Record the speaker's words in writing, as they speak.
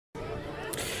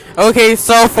Okay,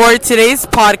 so for today's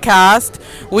podcast,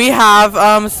 we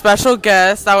have special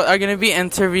guests that are going to be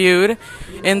interviewed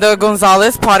in the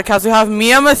Gonzalez podcast. We have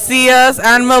Mia Macias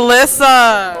and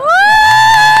Melissa.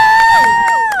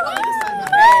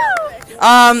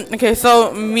 Okay,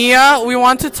 so Mia, we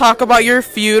want to talk about your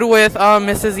feud with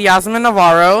Mrs. Yasmin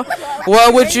Navarro.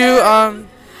 What would you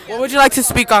like to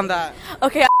speak on that?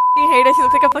 Okay, I hate her. She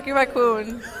looks like a fucking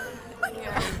raccoon.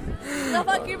 La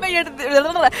fucking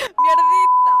mierdita.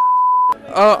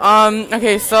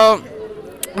 Okay, so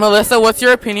Melissa, what's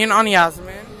your opinion on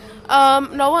Yasmin?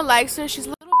 No one likes her. She's a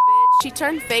little bitch. She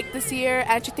turned fake this year,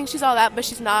 and she thinks she's all that, but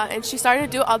she's not. And she's starting to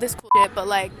do all this cool shit, but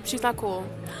like, she's not cool.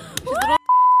 She's a little.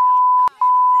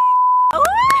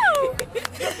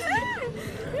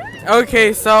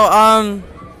 Okay, so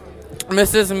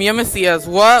Mrs. Mia Macias,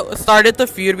 what started the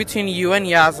feud between you and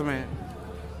Yasmin?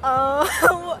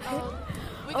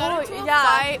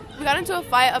 We got into a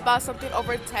fight about something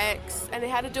over text, and it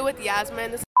had to do with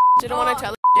Yasmin. This didn't want to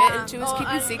tell her shit, and she was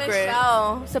keeping secret.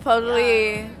 Michelle,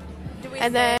 supposedly.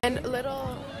 And then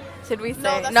little. Should we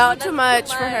say? No, that's too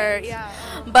much for her. Yeah.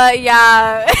 But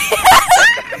yeah.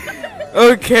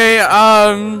 Okay,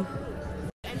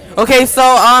 Okay,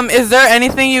 so is there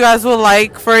anything you guys would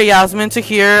like for Yasmin to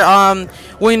hear?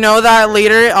 We know that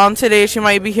later on today she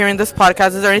might be hearing this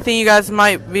podcast. Is there anything you guys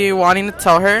might be wanting to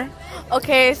tell her?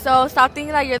 Okay, so stop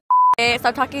thinking that you're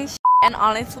stop talking and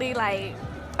honestly, like.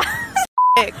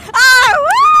 Woo!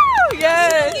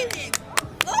 Yes.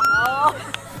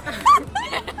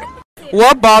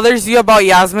 What bothers you about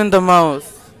Yasmin the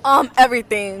most?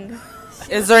 Everything.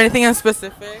 Is there anything in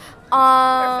specific?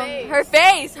 Her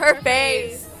face.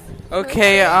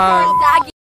 Okay,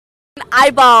 Saggy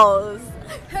eyeballs.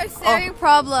 Her staring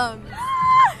problems.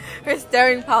 Her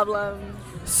staring problems.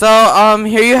 So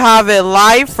here you have it,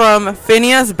 live from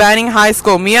Phineas Banning High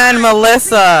School, Mia and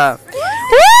Melissa.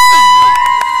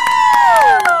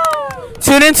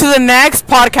 Tune into the next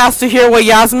podcast to hear what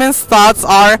Yasmin's thoughts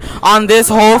are on this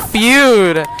whole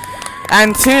feud.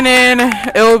 And tune in.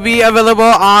 It will be available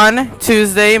on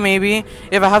Tuesday, maybe,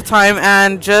 if I have time.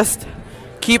 And just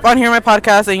keep on hearing my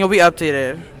podcast and you'll be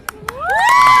updated.